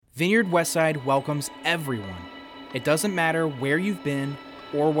Vineyard Westside welcomes everyone. It doesn't matter where you've been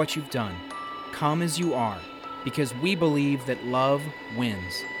or what you've done. Come as you are, because we believe that love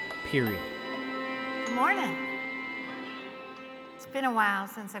wins, period. Good morning. It's been a while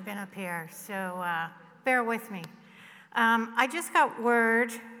since I've been up here, so bear with me. I just got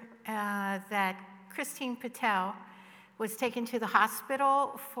word that Christine Patel was taken to the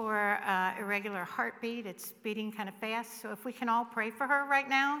hospital for irregular heartbeat. It's beating kind of fast, so if we can all pray for her right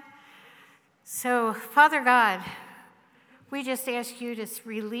now. So, Father God, we just ask you to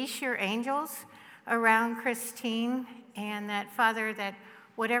release your angels around Christine, and that, Father, that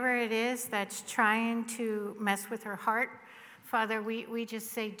whatever it is that's trying to mess with her heart, Father, we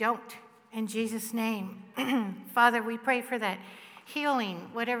just say don't, in Jesus' name. Father, we pray for that healing,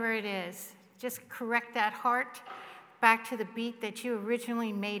 whatever it is. Just correct that heart back to the beat that you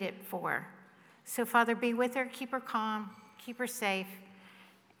originally made it for. So, Father, be with her, keep her calm, keep her safe,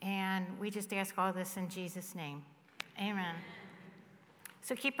 and we just ask all this in Jesus' name. Amen.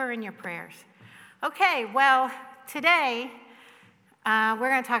 So keep her in your prayers. Okay, well, today we're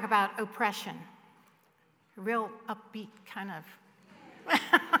going to talk about oppression. A real upbeat kind of.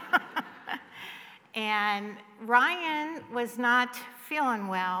 And Ryan was not feeling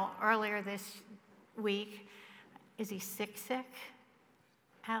well earlier this week. Is he sick?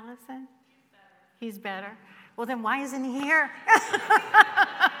 Allison? He's better. Well, then why isn't he here?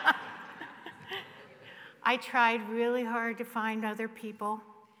 I tried really hard to find other people.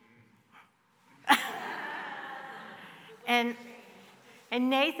 And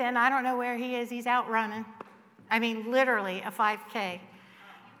Nathan, I don't know where he is. He's out running. I mean, literally a 5K.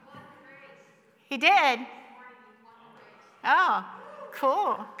 He did? Oh,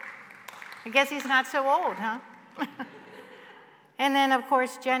 cool. I guess he's not so old, huh? And then, of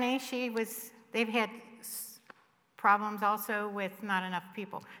course, Jenny, they've had problems also with not enough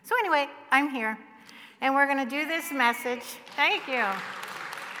people. So anyway, I'm here, and we're going to do this message. Thank you.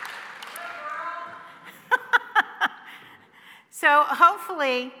 So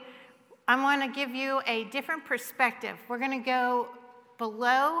hopefully, I want to give you a different perspective. We're going to go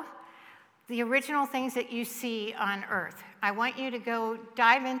below the original things that you see on earth. I want you to go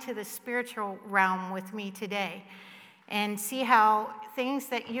dive into the spiritual realm with me today and see how things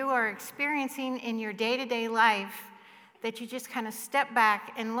that you are experiencing in your day-to-day life, that you just kind of step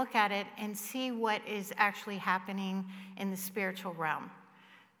back and look at it and see what is actually happening in the spiritual realm.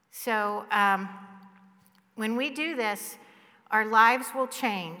 So when we do this, our lives will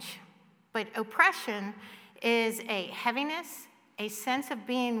change. But oppression is a heaviness, a sense of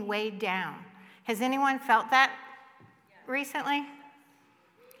being weighed down. Has anyone felt that recently?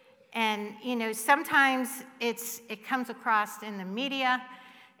 And, sometimes it comes across in the media,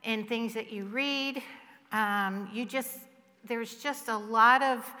 in things that you read. There's just a lot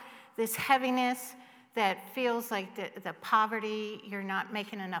of this heaviness that feels like the poverty, you're not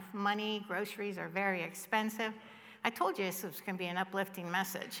making enough money, groceries are very expensive. I told you this was going to be an uplifting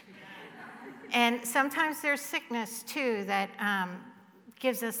message. And sometimes there's sickness, too, that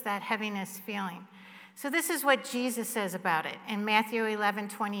gives us that heaviness feeling. So this is what Jesus says about it in Matthew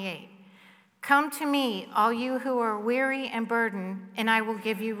 11:28. Come to me, all you who are weary and burdened, and I will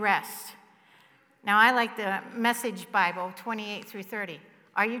give you rest. Now, I like the Message Bible, 28 through 30.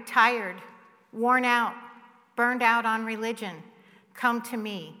 Are you tired, worn out, burned out on religion? Come to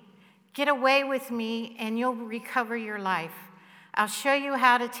me. Get away with me, and you'll recover your life. I'll show you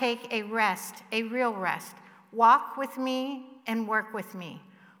how to take a rest, a real rest. Walk with me and work with me.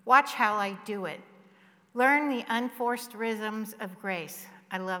 Watch how I do it. Learn the unforced rhythms of grace.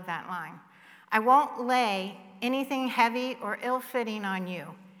 I love that line. I won't lay anything heavy or ill-fitting on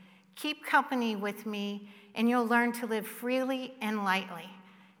you. Keep company with me, and you'll learn to live freely and lightly.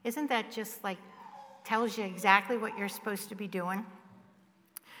 Isn't that just tells you exactly what you're supposed to be doing?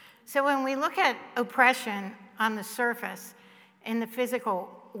 So when we look at oppression on the surface in the physical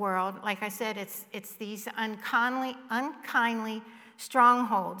world, like I said, it's these unkindly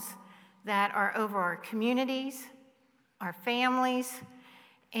strongholds that are over our communities, our families,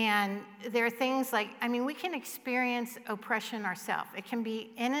 and there are things we can experience oppression ourselves. It can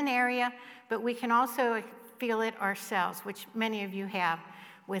be in an area, but we can also feel it ourselves, which many of you have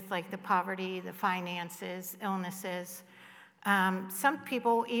with the poverty, the finances, illnesses. Some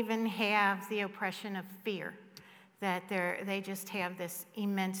people even have the oppression of fear, that they just have this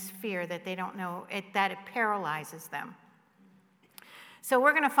immense fear that they don't know, that it paralyzes them. So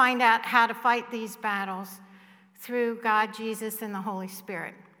we're going to find out how to fight these battles through God, Jesus, and the Holy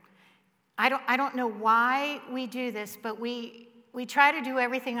Spirit. I don't know why we do this, but we try to do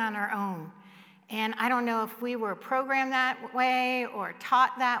everything on our own. And I don't know if we were programmed that way or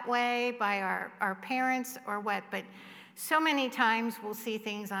taught that way by our parents or what, but so many times we'll see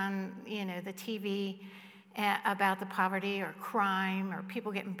things on, the TV about the poverty or crime or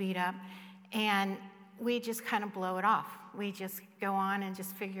people getting beat up, and we just kind of blow it off. We just go on and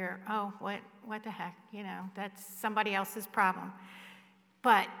just figure, oh, what the heck, that's somebody else's problem.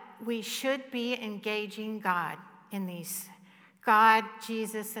 But we should be engaging God in these, God,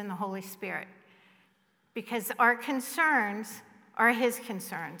 Jesus, and the Holy Spirit, because our concerns are his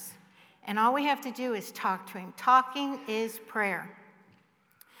concerns. And all we have to do is talk to him. Talking is prayer.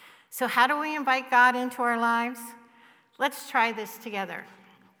 So how do we invite God into our lives? Let's try this together,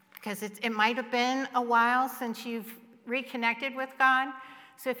 because it might have been a while since you've reconnected with God.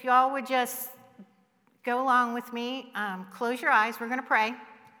 So if you all would just go along with me, close your eyes, we're going to pray.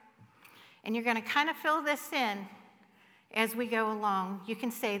 And you're going to kind of fill this in as we go along. You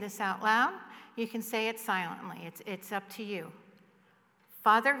can say this out loud. You can say it silently. It's up to you.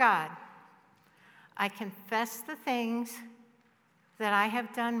 Father God, I confess the things that I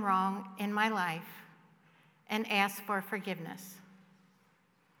have done wrong in my life and ask for forgiveness.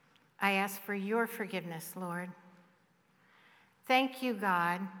 I ask for your forgiveness, Lord. Thank you,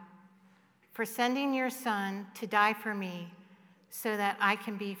 God, for sending your Son to die for me so that I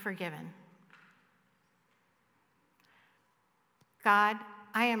can be forgiven. God,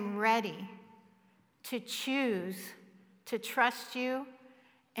 I am ready to choose to trust you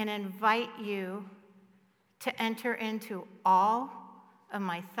and invite you to enter into all of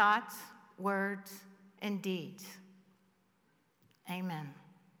my thoughts, words, and deeds. Amen.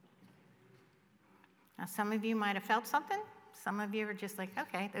 Now, some of you might have felt something. Some of you are just like,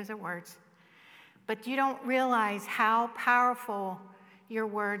 okay, those are words. But you don't realize how powerful your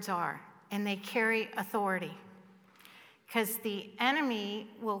words are, and they carry authority. Because the enemy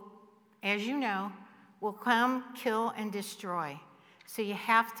will, as you know, will come, kill, and destroy. So you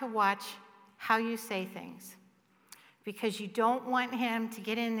have to watch how you say things, because you don't want him to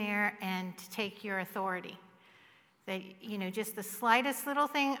get in there and to take your authority. That, just the slightest little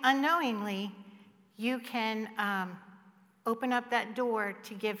thing unknowingly, you can open up that door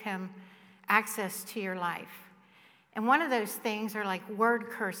to give him access to your life. And one of those things are like word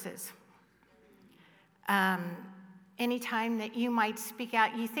curses. Anytime that you might speak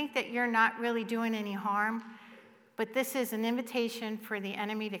out, you think that you're not really doing any harm, but this is an invitation for the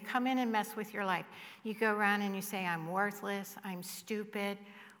enemy to come in and mess with your life. You go around and you say, I'm worthless, I'm stupid,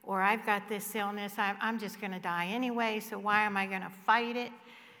 or I've got this illness, I'm just going to die anyway, so why am I going to fight it?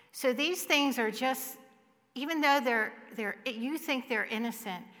 So these things are just, even though you think they're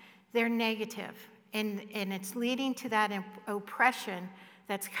innocent, they're negative, and it's leading to that oppression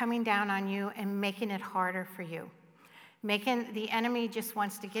that's coming down on you and making it harder for you. The enemy just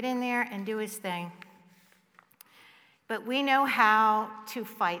wants to get in there and do his thing. But we know how to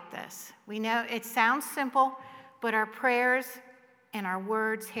fight this. We know it sounds simple, but our prayers and our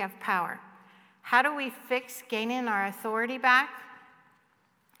words have power. How do we fix gaining our authority back?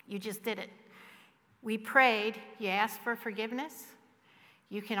 You just did it. We prayed, you asked for forgiveness.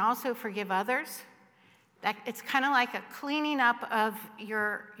 You can also forgive others. It's kind of like a cleaning up of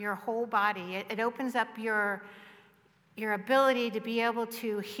your whole body. It opens up your ability to be able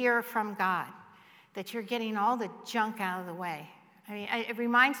to hear from God, that you're getting all the junk out of the way. I mean, it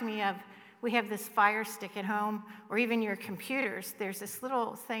reminds me of, we have this Fire Stick at home, or even your computers. There's this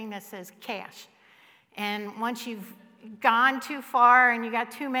little thing that says cache. And once you've gone too far and you got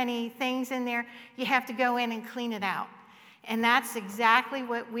too many things in there, you have to go in and clean it out. And that's exactly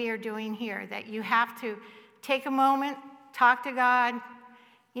what we are doing here, that you have to take a moment, talk to God.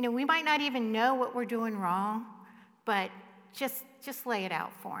 We might not even know what we're doing wrong, but just lay it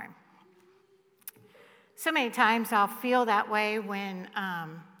out for him. So many times I'll feel that way when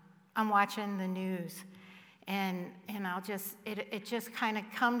I'm watching the news, and it just kind of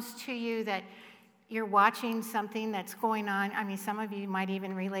comes to you that you're watching something that's going on. I mean, some of you might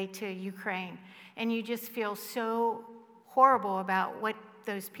even relate to Ukraine, and you just feel so horrible about what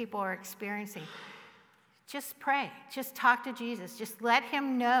those people are experiencing. Just pray. Just talk to Jesus. Just let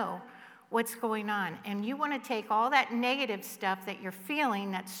him know what's going on. And you want to take all that negative stuff that you're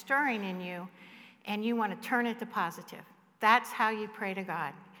feeling, that's stirring in you, and you want to turn it to positive. That's how you pray to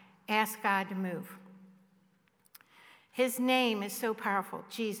God. Ask God to move. His name is so powerful,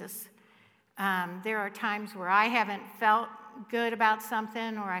 Jesus. There are times where I haven't felt good about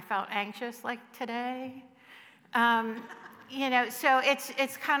something, or I felt anxious, like today. So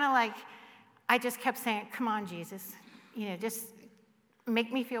it's kind of like I just kept saying, come on, Jesus, just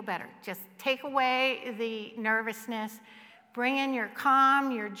make me feel better. Just take away the nervousness, bring in your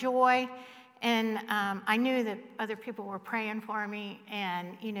calm, your joy, And I knew that other people were praying for me,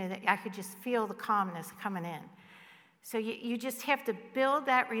 and that I could just feel the calmness coming in. So you just have to build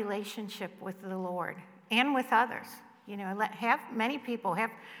that relationship with the Lord and with others. Have many people,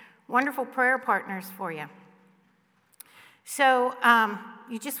 have wonderful prayer partners for you. So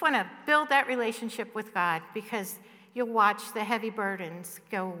you just want to build that relationship with God, because you'll watch the heavy burdens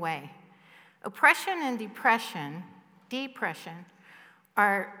go away. Oppression and depression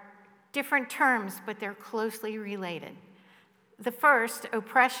are different terms, but they're closely related. The first,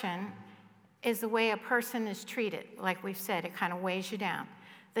 oppression, is the way a person is treated. Like we've said, it kind of weighs you down.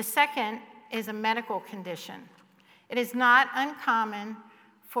 The second is a medical condition. It is not uncommon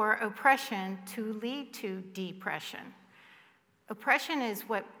for oppression to lead to depression. Oppression is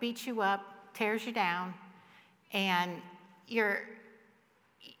what beats you up, tears you down, and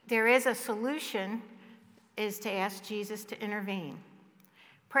there is a solution, is to ask Jesus to intervene.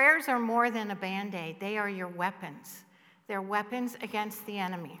 Prayers are more than a Band-Aid. They are your weapons. They're weapons against the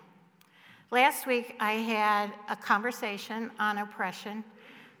enemy. Last week, I had a conversation on oppression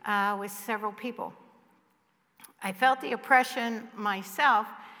with several people. I felt the oppression myself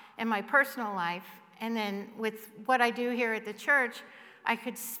in my personal life, and then with what I do here at the church, I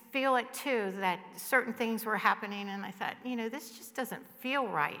could feel it too, that certain things were happening, and I thought, this just doesn't feel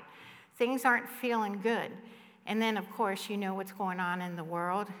right. Things aren't feeling good. And then, of course, you know what's going on in the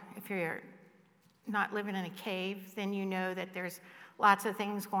world. If you're not living in a cave, then you know that there's lots of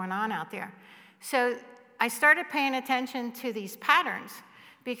things going on out there. So I started paying attention to these patterns,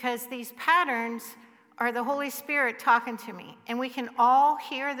 because these patterns are the Holy Spirit talking to me. And we can all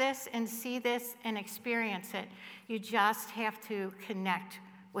hear this and see this and experience it. You just have to connect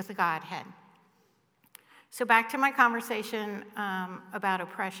with the Godhead. So back to my conversation about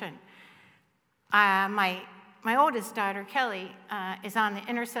oppression. My oldest daughter, Kelly, is on the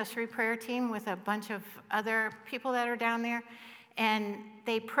intercessory prayer team with a bunch of other people that are down there. And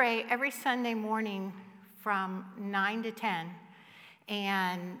they pray every Sunday morning from 9 to 10.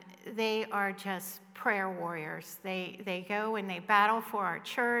 And they are just prayer warriors. They go and they battle for our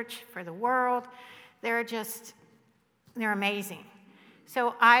church, for the world. They're amazing.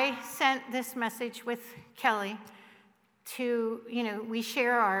 So I sent this message with Kelly to, we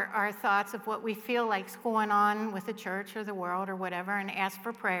share our thoughts of what we feel like's going on with the church or the world or whatever, and ask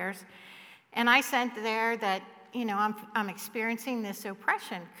for prayers. And I sent there that, I'm experiencing this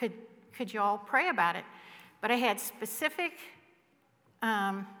oppression. Could you all pray about it? But I had specific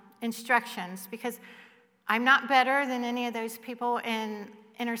instructions, because I'm not better than any of those people in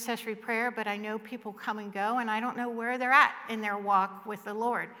intercessory prayer, but I know people come and go, and I don't know where they're at in their walk with the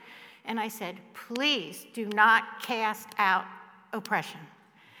Lord. And I said, please do not cast out oppression,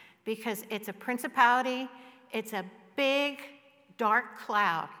 because it's a principality. It's a big, dark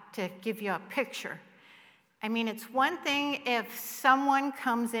cloud, to give you a picture. I mean, it's one thing if someone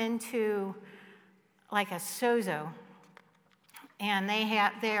comes into like a sozo, and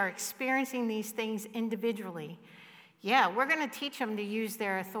they are experiencing these things individually. Yeah, we're going to teach them to use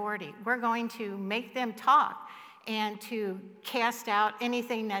their authority. We're going to make them talk and to cast out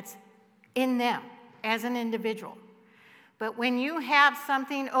anything that's in them as an individual. But when you have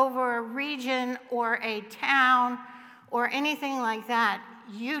something over a region or a town or anything like that,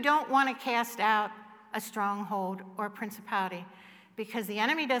 you don't want to cast out a stronghold or principality, because the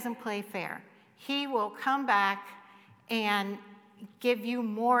enemy doesn't play fair. He will come back and give you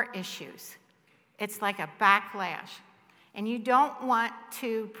more issues. It's like a backlash. And you don't want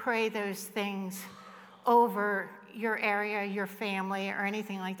to pray those things over your area, your family, or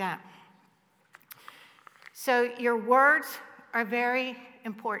anything like that. So your words are very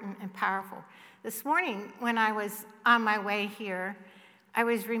important and powerful. This morning, when I was on my way here, I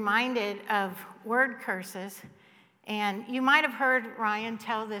was reminded of word curses. And you might have heard Ryan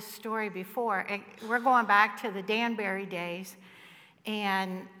tell this story before. We're going back to the Danbury days.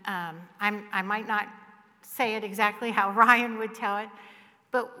 And I might not say it exactly how Ryan would tell it,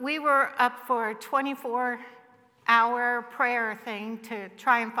 but we were up for a 24-hour prayer thing to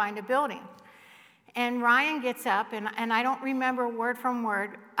try and find a building. And Ryan gets up, and I don't remember word from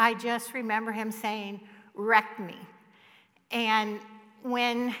word. I just remember him saying, "Wreck me." And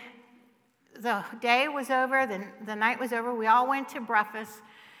when the day was over, the night was over, we all went to breakfast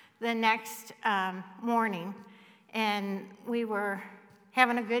the next morning. And we were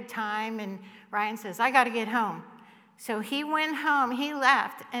having a good time, and Ryan says, "I got to get home." So he went home, he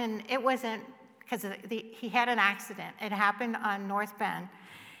left, and it wasn't, because he had an accident. It happened on North Bend,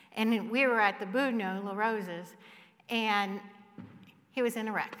 and we were at the Boudneau, La Rose's, and he was in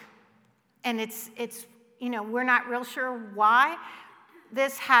a wreck. And it's we're not real sure why,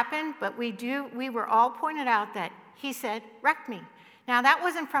 this happened, but we were all pointed out that he said, wreck me. Now, that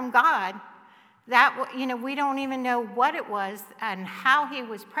wasn't from God. We don't even know what it was and how he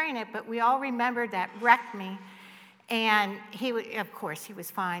was praying it, but we all remembered that wreck me. And of course, he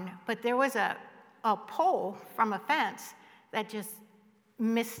was fine. But there was a pole from a fence that just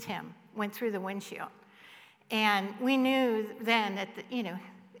missed him, went through the windshield. And we knew then that,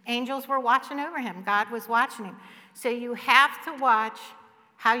 angels were watching over him. God was watching him. So you have to watch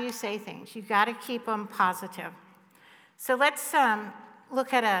how you say things. You've got to keep them positive. So let's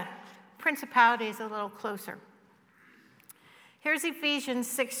look at principalities a little closer. Here's Ephesians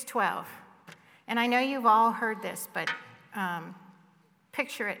 6:12. And I know you've all heard this, but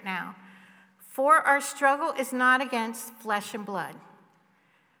picture it now. For our struggle is not against flesh and blood,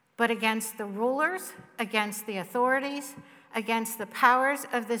 but against the rulers, against the authorities, against the powers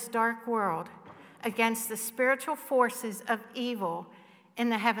of this dark world, against the spiritual forces of evil in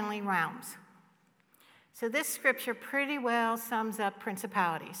the heavenly realms. So this scripture pretty well sums up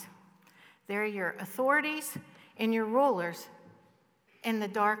principalities. They're your authorities and your rulers in the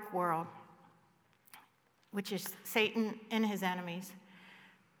dark world, which is Satan and his enemies.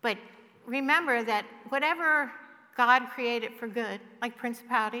 But remember that whatever God created for good, like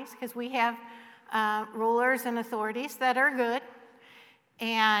principalities, because we have rulers and authorities that are good,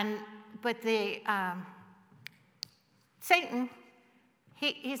 but Satan,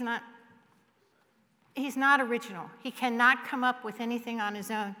 he's not original. He cannot come up with anything on his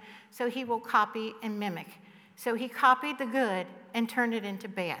own, so he will copy and mimic. So he copied the good and turned it into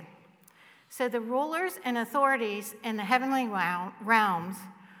bad. So the rulers and authorities in the heavenly realms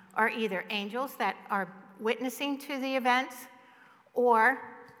are either angels that are witnessing to the events, or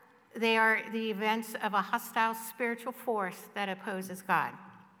they are the events of a hostile spiritual force that opposes God.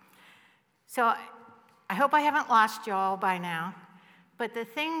 So I hope I haven't lost you all by now, but the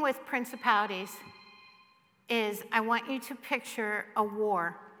thing with principalities is I want you to picture a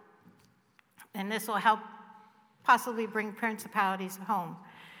war, and this will help possibly bring principalities home.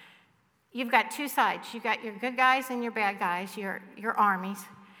 You've got two sides. You've got your good guys and your bad guys, your armies,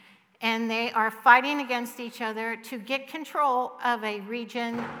 and they are fighting against each other to get control of a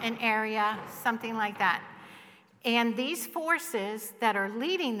region, an area, something like that. And these forces that are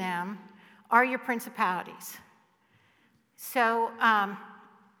leading them are your principalities. So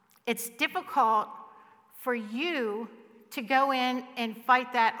it's difficult for you to go in and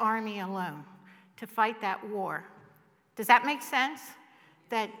fight that army alone, to fight that war. Does that make sense?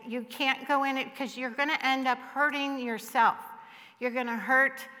 That you can't go in it because you're going to end up hurting yourself. You're going to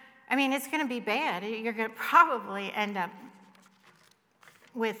hurt, it's going to be bad. You're going to probably end up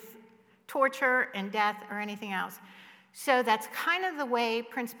with torture and death or anything else. So that's kind of the way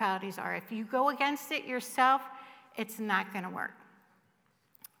principalities are. If you go against it yourself, it's not going to work.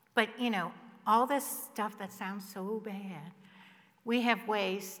 But, all this stuff that sounds so bad, we have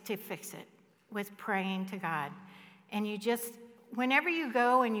ways to fix it with praying to God. And whenever you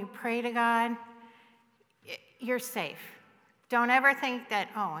go and you pray to God, you're safe. Don't ever think that,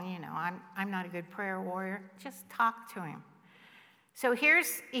 I'm not a good prayer warrior. Just talk to him. So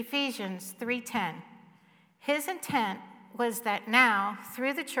here's Ephesians 3:10. His intent was that now,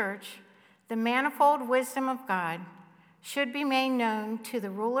 through the church, the manifold wisdom of God should be made known to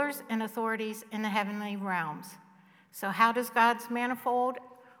the rulers and authorities in the heavenly realms. So how does God's manifold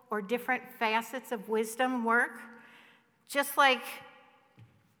or different facets of wisdom work? Just like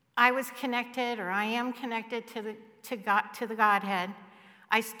I was connected, or I am connected to the Godhead,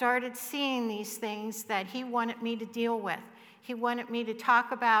 I started seeing these things that he wanted me to deal with. He wanted me to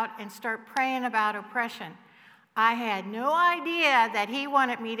talk about and start praying about oppression. I had no idea that he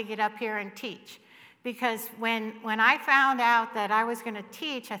wanted me to get up here and teach. Because when I found out that I was going to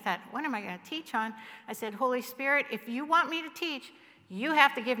teach, I thought, what am I going to teach on? I said, Holy Spirit, if you want me to teach, you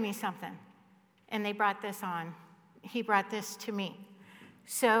have to give me something. And they brought this on. He brought this to me.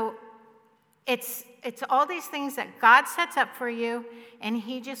 So it's all these things that God sets up for you, and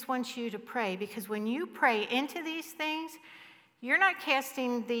he just wants you to pray. Because when you pray into these things, you're not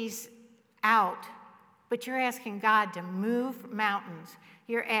casting these out, but you're asking God to move mountains.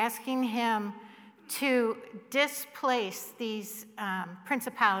 You're asking him to displace these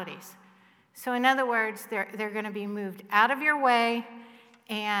principalities. So in other words, they're going to be moved out of your way,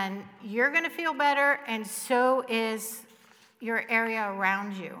 and you're going to feel better, and so is your area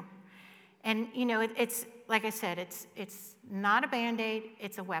around you. And, it's like I said, it's not a Band-Aid,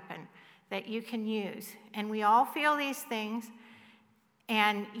 it's a weapon that you can use. And we all feel these things,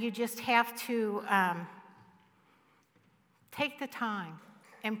 and you just have to take the time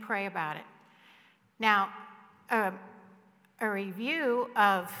and pray about it. Now, a a review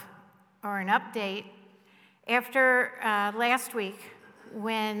of, or an update, after last week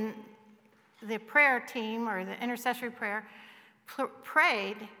when the prayer team or the intercessory prayer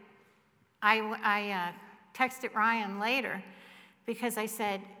prayed, I texted Ryan later because I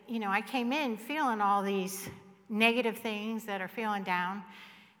said, I came in feeling all these negative things that are feeling down.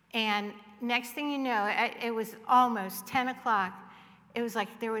 And next thing you know, it was almost 10 o'clock. It was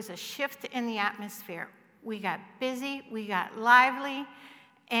like there was a shift in the atmosphere. We got busy, we got lively,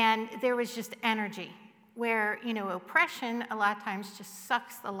 and there was just energy. Where, oppression a lot of times just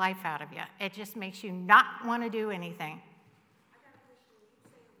sucks the life out of you. It just makes you not want to do anything. I got a question. You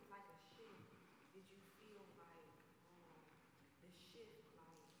say it was like a shift. Did you feel like the shift,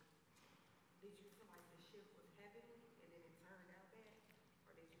 did you feel like the shift was heavy and then it turned out bad?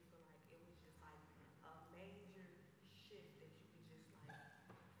 Or did you feel like it was just like a major shift that you could just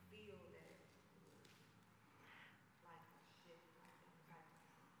feel that, like a shift, like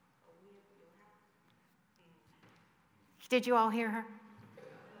a wind through your house? Did you all hear her?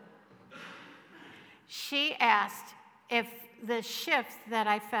 She asked if the shift that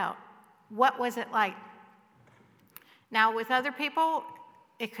I felt, what was it like? Now, with other people,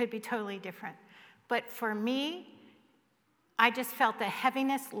 it could be totally different. But for me, I just felt the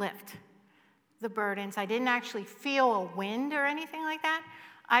heaviness lift, the burdens. I didn't actually feel a wind or anything like that.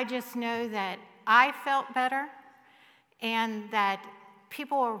 I just know that I felt better and that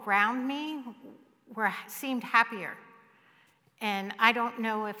people around me seemed happier. And I don't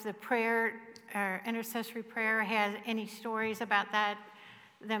know if the prayer or intercessory prayer has any stories about that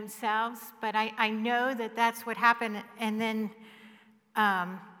themselves, but I know that that's what happened. And then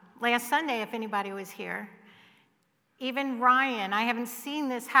last Sunday, if anybody was here, even Ryan, I haven't seen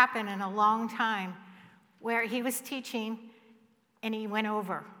this happen in a long time, where he was teaching and he went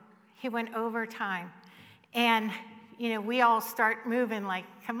over. He went over time. And, we all start moving like,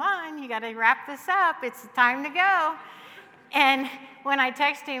 come on, you got to wrap this up. It's time to go. And when I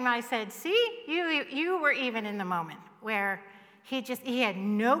texted him, I said, see, you were even in the moment where he had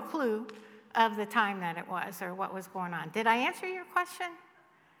no clue of the time that it was or what was going on. Did I answer your question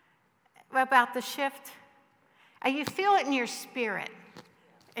about the shift? You feel it in your spirit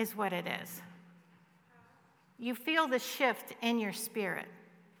is what it is. You feel the shift in your spirit.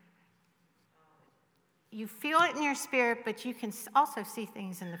 You feel it in your spirit, but you can also see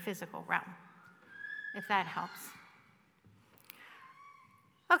things in the physical realm, if that helps.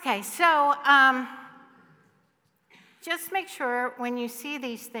 Okay, so just make sure when you see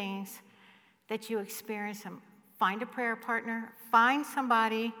these things that you experience them. Find a prayer partner. Find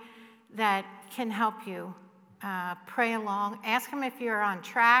somebody that can help you pray along. Ask them if you're on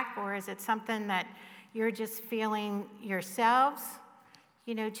track, or is it something that you're just feeling yourselves.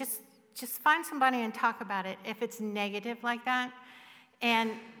 Just find somebody and talk about it if it's negative like that.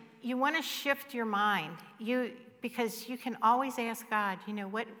 And you want to shift your mind. Because you can always ask God,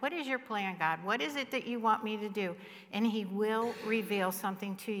 what is your plan, God? What is it that you want me to do? And he will reveal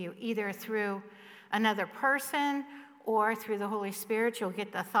something to you, either through another person or through the Holy Spirit. You'll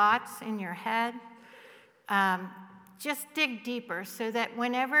get the thoughts in your head. Just dig deeper so that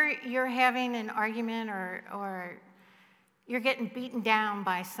whenever you're having an argument or you're getting beaten down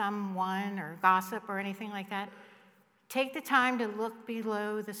by someone or gossip or anything like that, take the time to look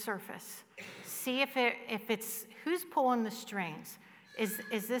below the surface. See if it's who's pulling the strings.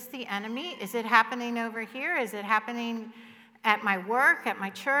 Is this the enemy? Is it happening over here? Is it happening at my work, at my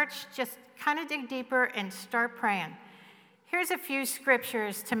church? Just kind of dig deeper and start praying. Here's a few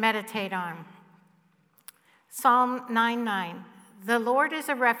scriptures to meditate on. Psalm 9:9. The Lord is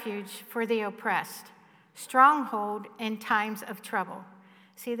a refuge for the oppressed, stronghold in times of trouble.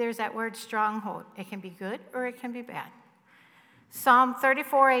 See, there's that word stronghold. It can be good or it can be bad. Psalm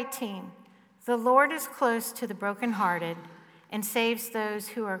 34:18. The Lord is close to the brokenhearted and saves those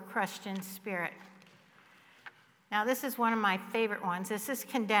who are crushed in spirit. Now, this is one of my favorite ones. This is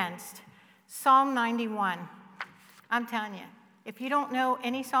condensed. Psalm 91. I'm telling you, if you don't know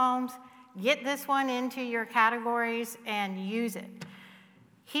any Psalms, get this one into your categories and use it.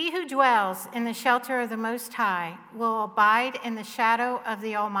 He who dwells in the shelter of the Most High will abide in the shadow of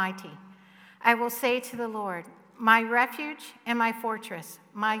the Almighty. I will say to the Lord, my refuge and my fortress,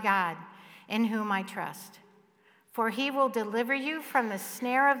 my God, in whom I trust. For he will deliver you from the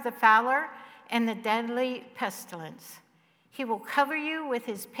snare of the fowler and the deadly pestilence. He will cover you with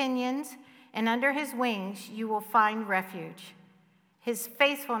his pinions, and under his wings you will find refuge. His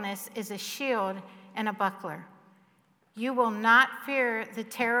faithfulness is a shield and a buckler. You will not fear the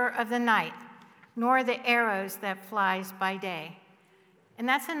terror of the night, nor the arrows that flies by day. And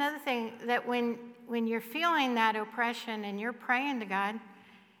that's another thing, that when when you're feeling that oppression and you're praying to God,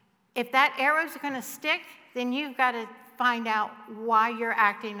 if that arrow's going to stick, then you've got to find out why you're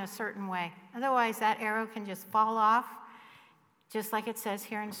acting a certain way. Otherwise, that arrow can just fall off, just like it says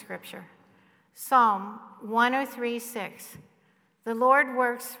here in Scripture. Psalm 103:6. The Lord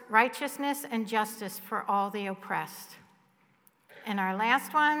works righteousness and justice for all the oppressed. And our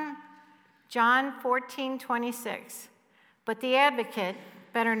last one, John 14:26. But the advocate,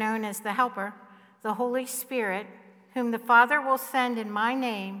 better known as the helper, the Holy Spirit, whom the Father will send in my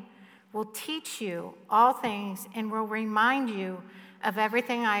name, will teach you all things and will remind you of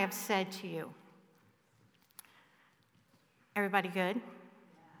everything I have said to you. Everybody good?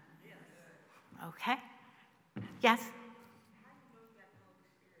 Okay. Yes?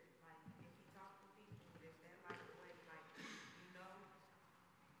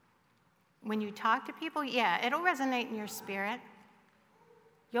 When you talk to people, yeah, it'll resonate in your spirit.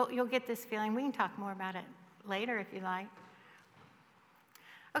 You'll get this feeling. We can talk more about it later if you like.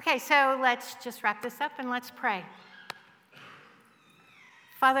 Okay, so let's just wrap this up and let's pray.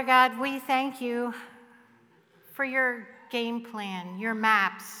 Father God, we thank you for your game plan, your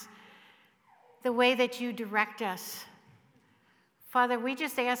maps, the way that you direct us. Father, we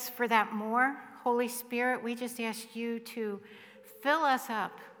just ask for that more. Holy Spirit, we just ask you to fill us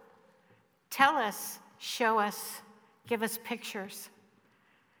up. Tell us, show us, give us pictures.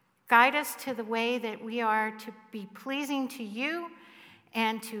 Guide us to the way that we are to be pleasing to you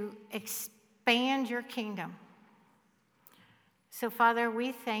and to expand your kingdom. So, Father,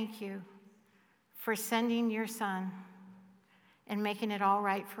 we thank you for sending your Son and making it all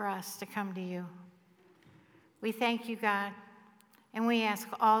right for us to come to you. We thank you, God, and we ask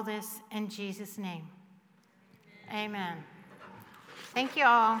all this in Jesus' name. Amen. Thank you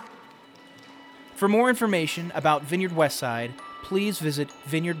all. For more information about Vineyard Westside, please visit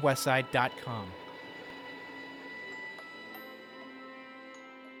vineyardwestside.com.